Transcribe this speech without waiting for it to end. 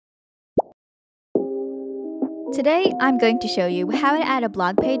Today, I'm going to show you how to add a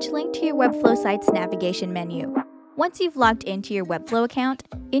blog page link to your Webflow site's navigation menu. Once you've logged into your Webflow account,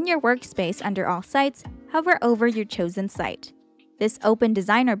 in your workspace under All Sites, hover over your chosen site. This Open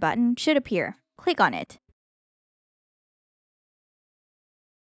Designer button should appear. Click on it.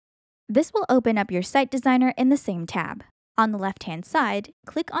 This will open up your site designer in the same tab. On the left-hand side,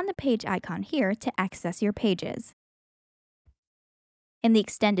 click on the page icon here to access your pages. In the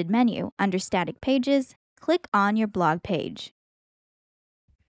extended menu, under Static Pages, click on your blog page.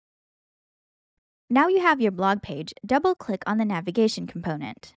 Now you have your blog page, double-click on the navigation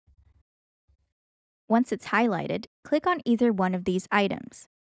component. Once it's highlighted, click on either one of these items.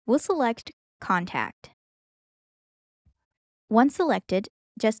 We'll select Contact. Once selected,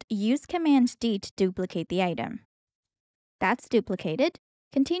 just use Command-D to duplicate the item. That's duplicated.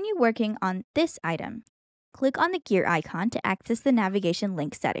 Continue working on this item. Click on the gear icon to access the navigation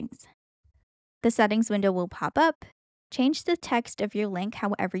link settings. The settings window will pop up. Change the text of your link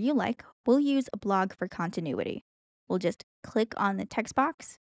however you like. We'll use a blog for continuity. We'll just click on the text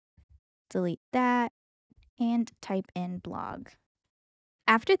box, delete that, and type in blog.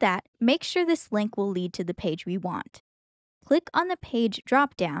 After that, make sure this link will lead to the page we want. Click on the page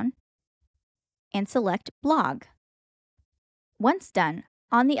drop-down and select blog. Once done,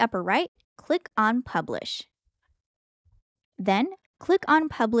 on the upper right, click on Publish. Then, click on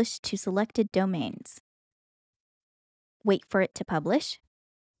Publish to selected domains. Wait for it to publish.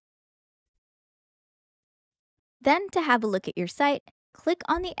 Then, to have a look at your site, click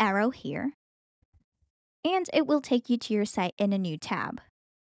on the arrow here, and it will take you to your site in a new tab.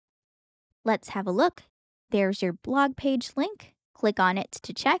 Let's have a look. There's your blog page link. Click on it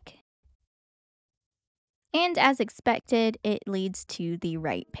to check. And as expected, it leads to the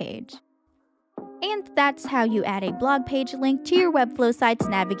right page. And that's how you add a blog page link to your Webflow site's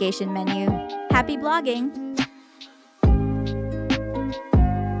navigation menu. Happy blogging!